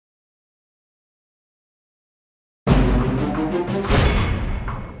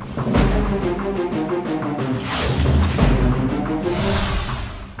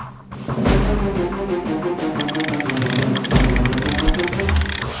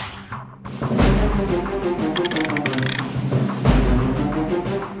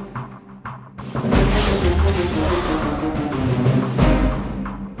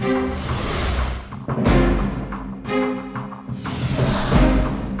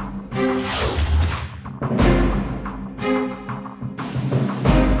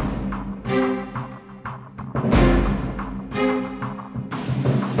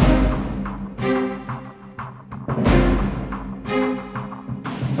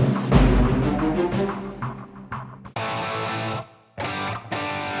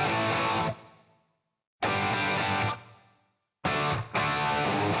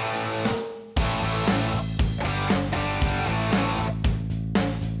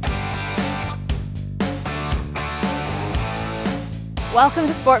Welcome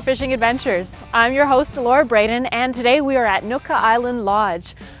to Sport Fishing Adventures. I'm your host, Laura Braden, and today we are at Nootka Island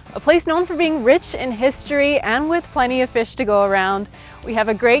Lodge, a place known for being rich in history and with plenty of fish to go around. We have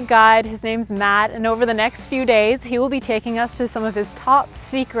a great guide, his name's Matt, and over the next few days he will be taking us to some of his top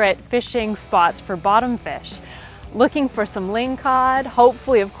secret fishing spots for bottom fish. Looking for some lingcod,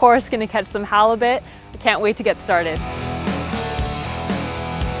 hopefully of course going to catch some halibut. I can't wait to get started.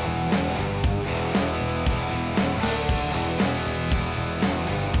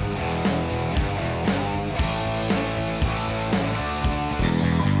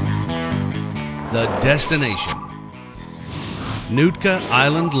 The destination, Nootka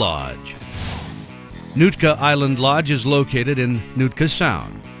Island Lodge. Nootka Island Lodge is located in Nootka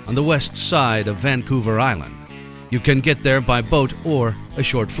Sound on the west side of Vancouver Island. You can get there by boat or a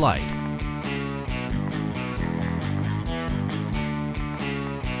short flight.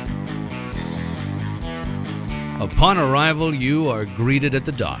 Upon arrival, you are greeted at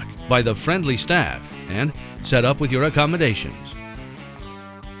the dock by the friendly staff and set up with your accommodations.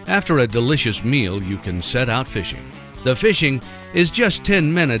 After a delicious meal, you can set out fishing. The fishing is just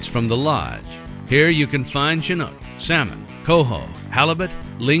 10 minutes from the lodge. Here you can find chinook, salmon, coho, halibut,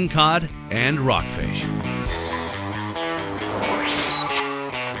 lingcod, and rockfish.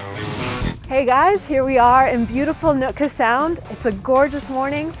 Hey guys, here we are in beautiful Nootka Sound. It's a gorgeous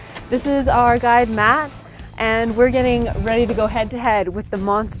morning. This is our guide Matt, and we're getting ready to go head to head with the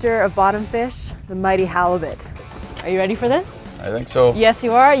monster of bottom fish, the mighty halibut. Are you ready for this? I think so. Yes,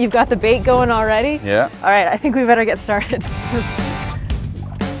 you are. You've got the bait going already? Yeah. All right, I think we better get started. All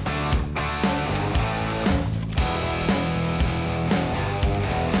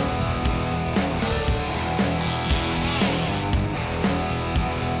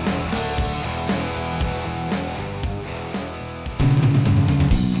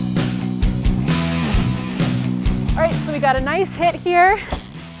right, so we got a nice hit here.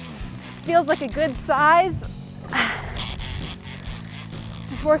 Feels like a good size.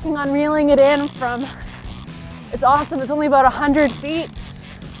 Just working on reeling it in from, it's awesome, it's only about 100 feet.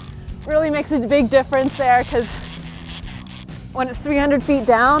 Really makes a big difference there, because when it's 300 feet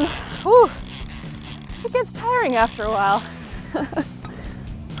down, whew, it gets tiring after a while.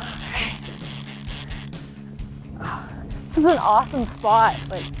 This is an awesome spot,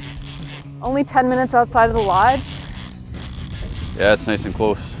 like only 10 minutes outside of the lodge. Yeah, it's nice and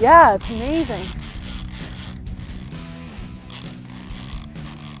close. Yeah, it's amazing.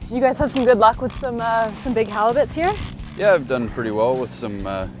 You guys have some good luck with some big halibuts here? Yeah, I've done pretty well with some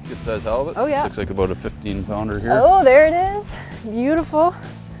good sized halibut. Oh yeah. This looks like about a 15-pounder here. Oh, there it is. Beautiful.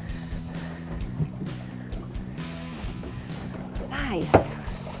 Nice.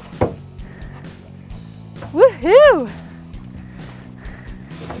 Woohoo!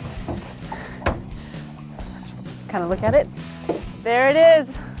 Kind of look at it. There it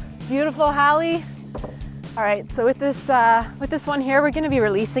is. Beautiful Hallie. All right, so with this one here, we're going to be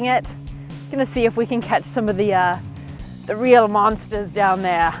releasing it. Going to see if we can catch some of the real monsters down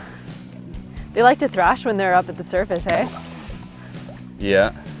there. They like to thrash when they're up at the surface, hey?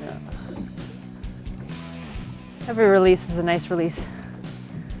 Yeah. Every release is a nice release.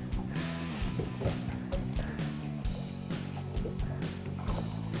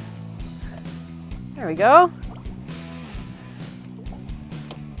 There we go.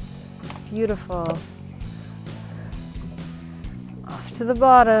 Beautiful. Off to the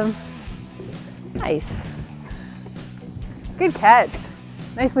bottom. Nice. Good catch.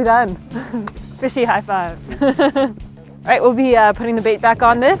 Nicely done. Fishy high five. All right, we'll be putting the bait back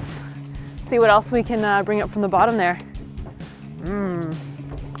on this. See what else we can bring up from the bottom there. All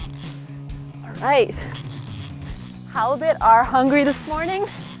right. Halibut are hungry this morning.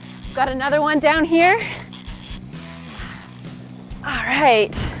 Got another one down here. All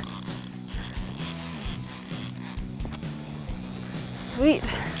right. Sweet.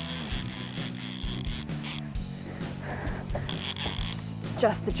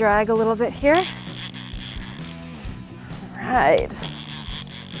 Adjust the drag a little bit here. All right.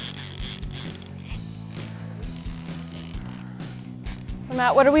 So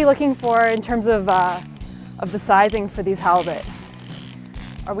Matt, what are we looking for in terms of the sizing for these halibut?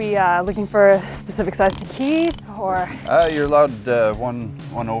 Are we looking for a specific size to keep, or? You're allowed one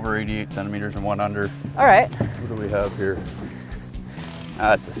over 88 centimeters and one under. All right. What do we have here?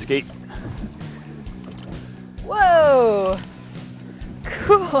 It's a skate. Whoa!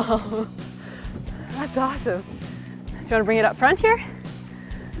 Cool. That's awesome. Do you want to bring it up front here?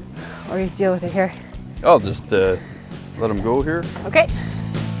 Or you deal with it here? I'll just let them go here. Okay.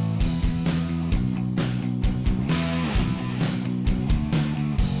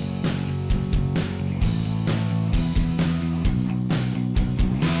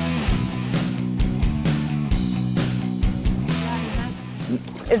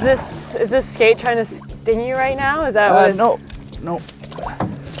 Is this skate trying to sting you right now? Is that what No.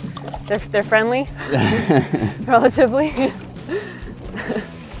 They're friendly? Relatively?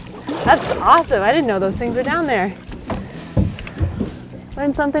 That's awesome. I didn't know those things were down there.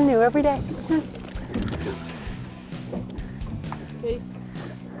 Learn something new every day.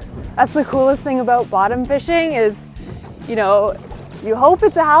 That's the coolest thing about bottom fishing is, you know, you hope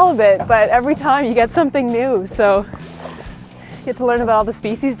it's a halibut, but every time you get something new. So you get to learn about all the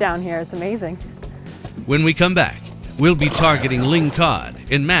species down here. It's amazing. When we come back, we'll be targeting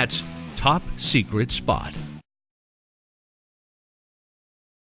lingcod in Matt's top secret spot.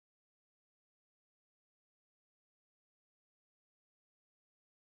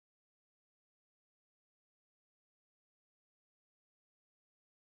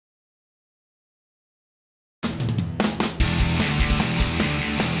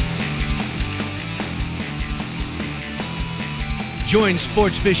 Join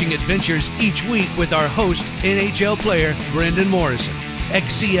Sports Fishing Adventures each week with our host, NHL player Brendan Morrison,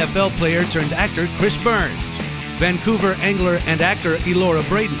 ex-CFL player turned actor Chris Burns, Vancouver angler and actor Elora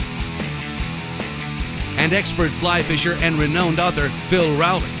Braden, and expert fly fisher and renowned author Phil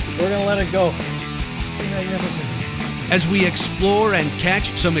Rowley. We're gonna let it go. It's magnificent. As we explore and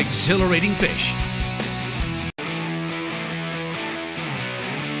catch some exhilarating fish.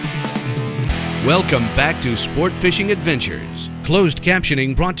 Welcome back to Sport Fishing Adventures. Closed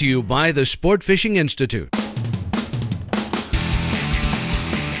captioning brought to you by the Sport Fishing Institute.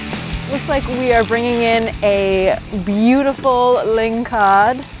 Looks like we are bringing in a beautiful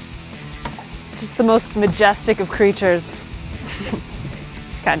lingcod. Just the most majestic of creatures.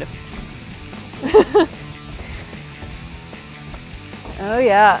 Kind of. Oh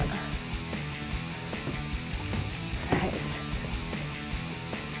yeah. Right.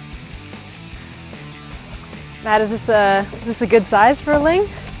 Matt, is this a good size for a ling?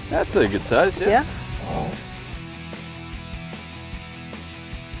 That's a good size, yeah.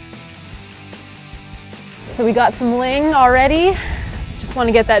 So we got some ling already. Just want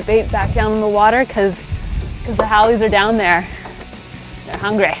to get that bait back down in the water because the hallies are down there. They're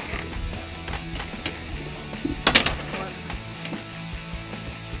hungry.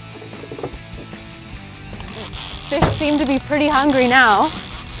 Fish seem to be pretty hungry now.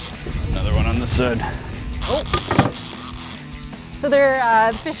 Another one on the side. Oh. So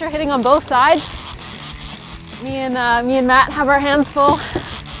the fish are hitting on both sides. Me and Matt have our hands full.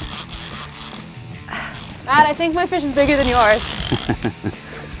 Matt, I think my fish is bigger than yours.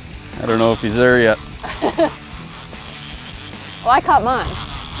 I don't know if he's there yet. Well, I caught mine.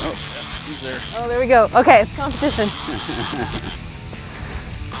 Oh, yeah, he's there. Oh, there we go. Okay, it's competition.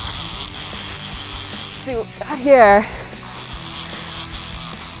 Let's see what we got here.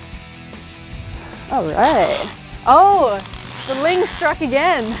 All right. Oh, the ling struck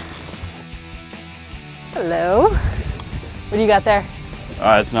again. Hello. What do you got there?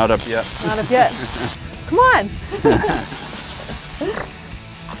 It's not up yet. Not up yet. Come on.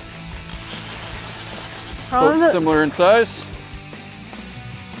 Both similar in size.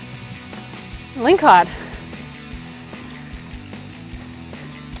 Lingcod.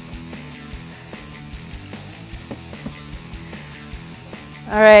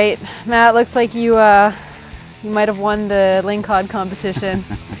 All right, Matt, looks like you might have won the lingcod competition.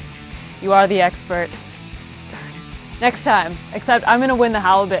 You are the expert. Next time, except I'm gonna win the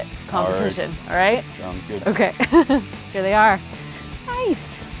halibut competition, all right? Sounds good. Okay, here they are.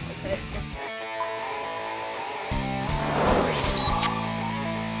 Nice. Okay.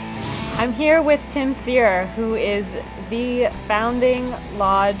 I'm here with Tim Sear, who is the founding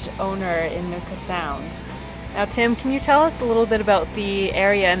lodge owner in Nootka Sound. Now, Tim, can you tell us a little bit about the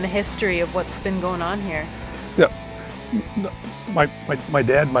area and the history of what's been going on here? Yeah, my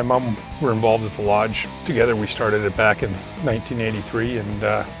dad and my mom were involved with the lodge together. We started it back in 1983, and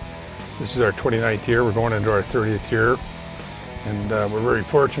this is our 29th year. We're going into our 30th year, and we're very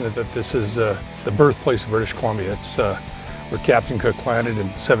fortunate that this is the birthplace of British Columbia. It's where Captain Cook landed in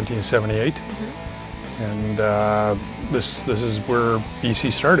 1778, and this is where BC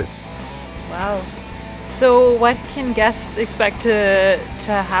started. Wow. So what can guests expect to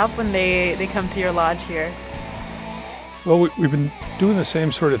have when they come to your lodge here? Well, we've been doing the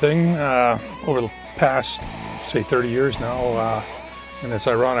same sort of thing over the past, say, 30 years now, and it's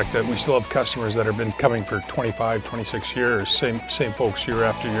ironic that we still have customers that have been coming for 25, 26 years, same folks year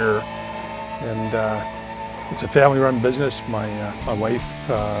after year, and it's a family-run business. My wife,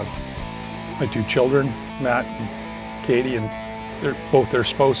 my two children, Matt and Katie, and both their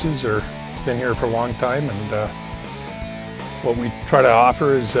spouses are been here for a long time, and what we try to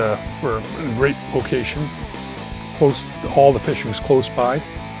offer is we're in a great location. All the fishing is close by,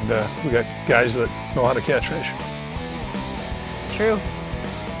 And we got guys that know how to catch fish. It's true.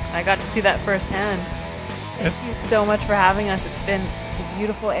 I got to see that firsthand. Thank you so much for having us. It's a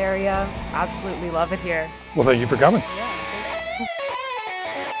beautiful area. Absolutely love it here. Well, thank you for coming. Yeah.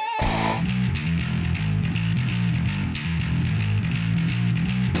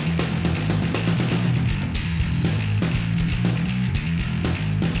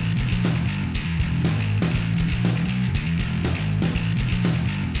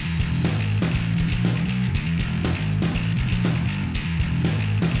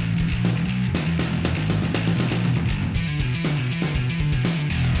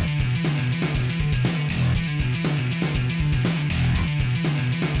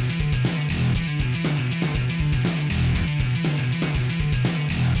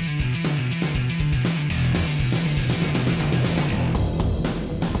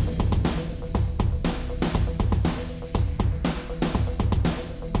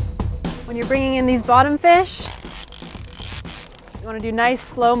 When you're bringing in these bottom fish, you want to do nice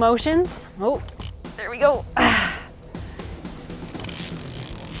slow motions. Oh, there we go.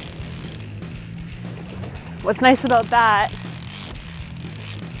 What's nice about that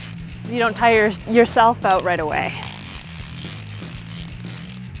is you don't tire yourself out right away.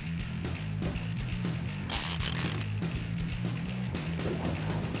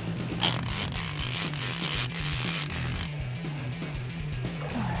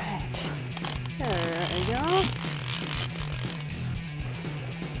 There we go.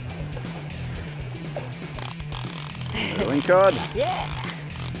 Lingcod. Yeah.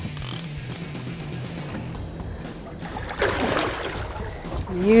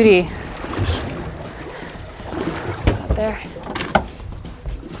 Beauty. There.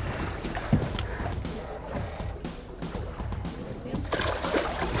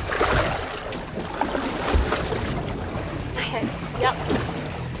 Nice. Yep.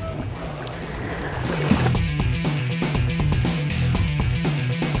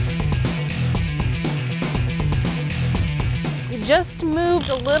 Just moved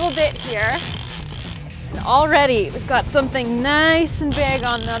a little bit here, and already we've got something nice and big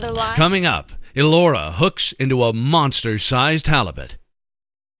on the other line. Coming up, Elora hooks into a monster-sized halibut.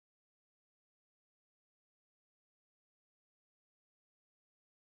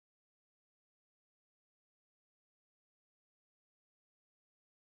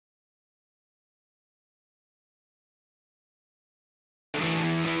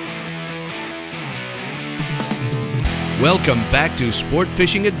 Welcome back to Sport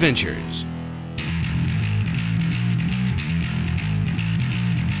Fishing Adventures.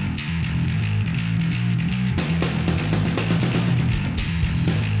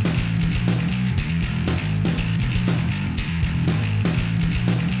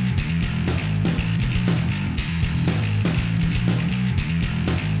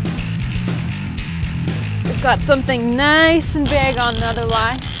 We've got something nice and big on the other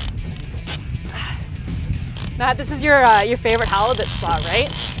line. Matt, this is your favorite halibut spot, right?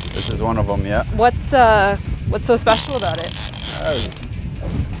 This is one of them, yeah. What's so special about it?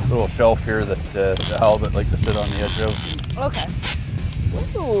 Little shelf here that the halibut like to sit on the edge of. Okay.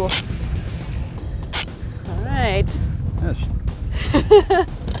 Ooh. All right. Yeah,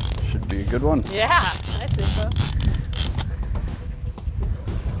 should be a good one. Yeah, I think so.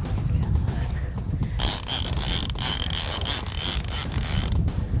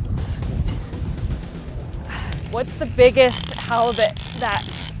 What's the biggest halibut that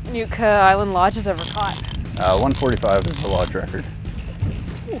Nootka Island Lodge has ever caught? 145 is the lodge record.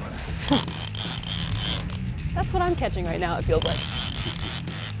 Ooh. That's what I'm catching right now, it feels like.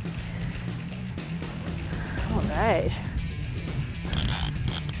 All right.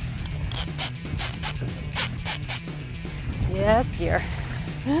 Yes, dear.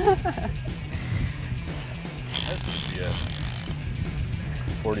 That should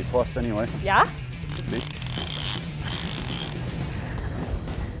be 40 plus anyway. Yeah? Should be.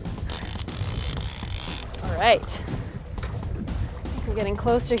 All right. I think we're getting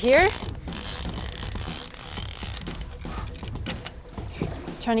closer here.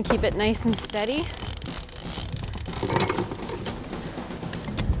 Trying to keep it nice and steady.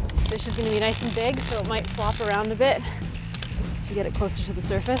 This fish is going to be nice and big, so it might flop around a bit so you get it closer to the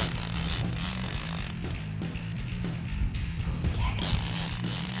surface. Okay.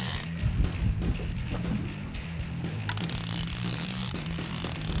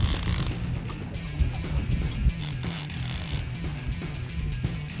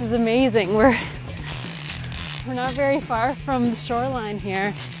 This is amazing. We're not very far from the shoreline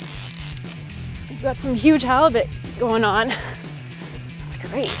here. We've got some huge halibut going on. It's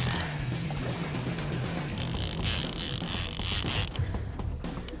great.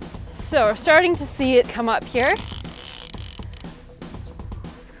 So we're starting to see it come up here.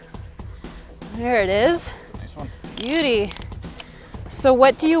 There it is. That's a nice one. Beauty. So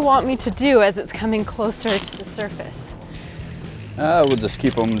what do you want me to do as it's coming closer to the surface? We'll just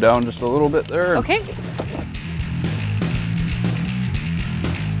keep them down just a little bit there. Okay.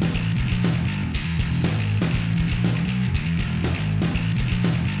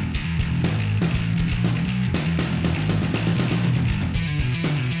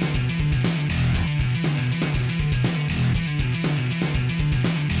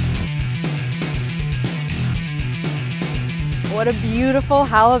 What a beautiful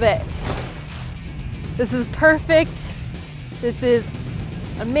halibut. This is perfect. This is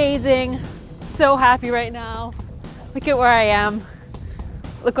amazing. So happy right now. Look at where I am.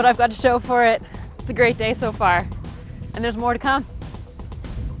 Look what I've got to show for it. It's a great day so far. And there's more to come.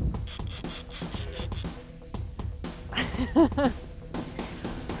 I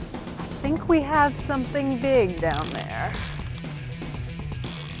think we have something big down there.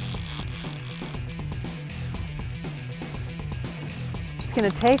 Just gonna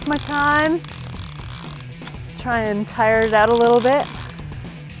take my time, try and tire it out a little bit.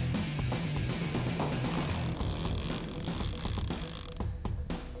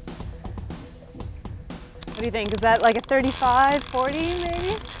 What do you think? Is that like a 35, 40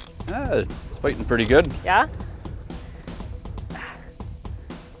 maybe? It's fighting pretty good. Yeah?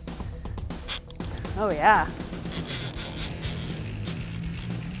 Oh yeah.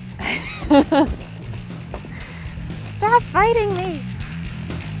 Stop fighting me!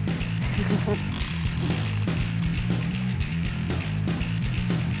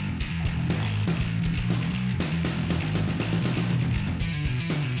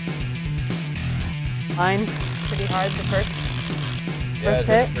 Line pretty hard the first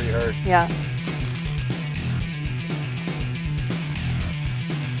hit. Pretty hard. Yeah.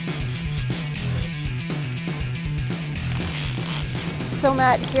 So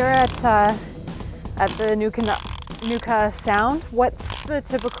Matt, here at the Nootka Sound, what's the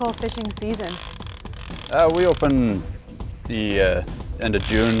typical fishing season? We open the end of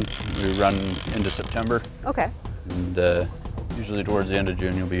June. We run into September. Okay. And usually towards the end of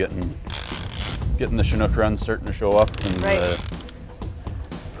June, you'll be getting the Chinook runs starting to show up, and Right.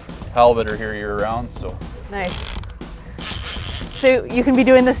 halibut are here year round. So Nice. So you can be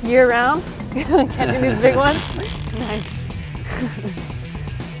doing this year round, catching these big ones? Nice.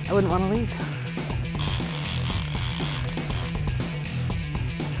 I wouldn't want to leave.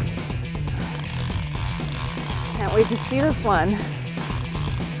 Can't wait to see this one.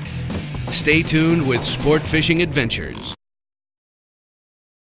 Stay tuned with Sport Fishing Adventures.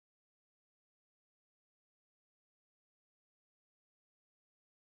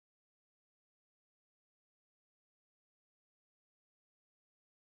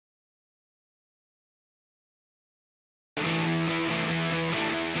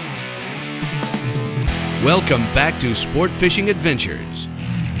 Welcome back to Sport Fishing Adventures.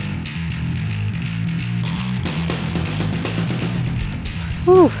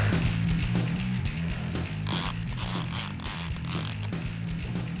 Whew.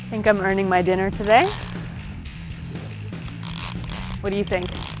 Think I'm earning my dinner today. What do you think?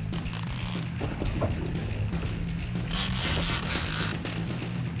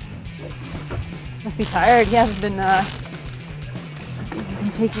 Must be tired. He hasn't been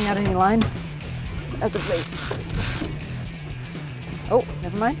taking out any lines as of late. Oh,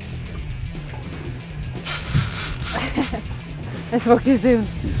 never mind. I spoke too soon.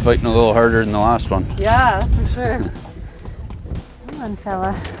 he's fighting a little harder than the last one. Yeah, that's for sure. Come on,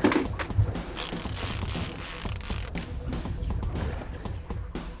 fella.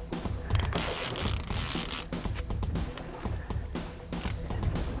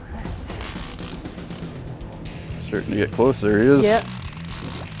 Starting to get closer, he is. Yep.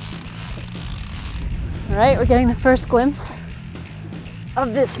 All right, we're getting the first glimpse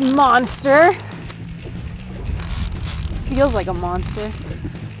of this monster. Feels like a monster.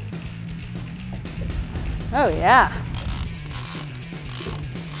 Oh yeah.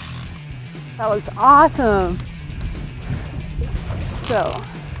 That looks awesome. So,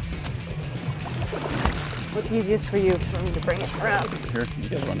 what's easiest for you for me to bring it around? Here, you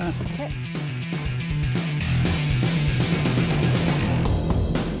guys want that? Okay.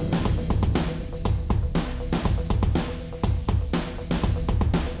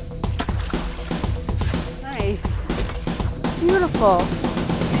 Nice. That's beautiful.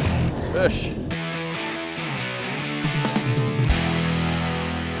 Fish.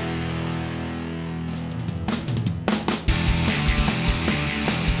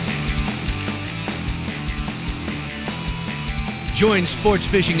 Join sports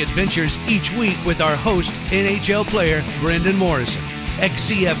fishing adventures each week with our host, NHL player Brendan Morrison,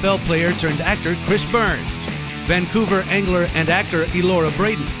 ex-CFL player turned actor Chris Burns, Vancouver angler and actor Elora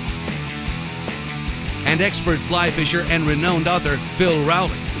Braden, and expert fly fisher and renowned author Phil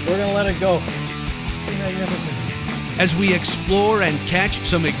Rowley. We're gonna let it go. It's magnificent. As we explore and catch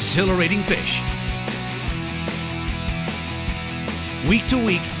some exhilarating fish. Week to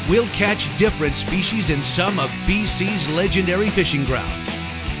week, we'll catch different species in some of BC's legendary fishing grounds.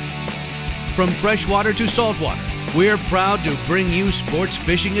 From freshwater to saltwater, we're proud to bring you sports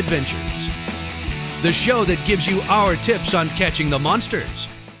fishing adventures. The show that gives you our tips on catching the monsters.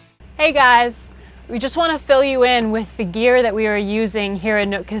 Hey guys, we just want to fill you in with the gear that we are using here in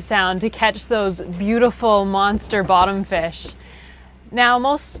Nootka Sound to catch those beautiful monster bottom fish. Now,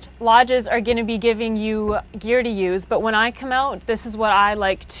 most lodges are going to be giving you gear to use, but when I come out, this is what I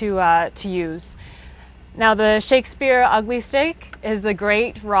like to use. Now, the Shakespeare Ugly Stick is a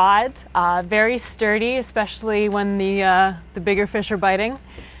great rod, very sturdy, especially when the bigger fish are biting.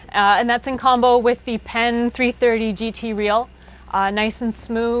 And that's in combo with the Penn 330 GT reel. Nice and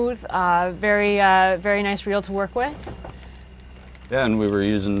smooth, very nice reel to work with. Yeah, and we were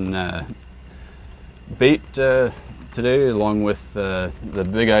using bait today, along with the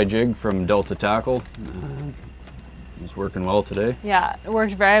Big Eye jig from Delta Tackle. It's working well today. Yeah, it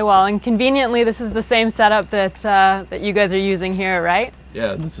worked very well, and conveniently this is the same setup that you guys are using here, right?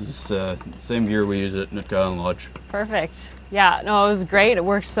 Yeah, this is the same gear we use at Nootka Island Lodge. Perfect. Yeah, no, it was great. It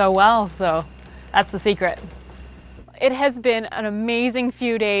worked so well, so that's the secret. It has been an amazing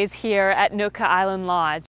few days here at Nootka Island Lodge.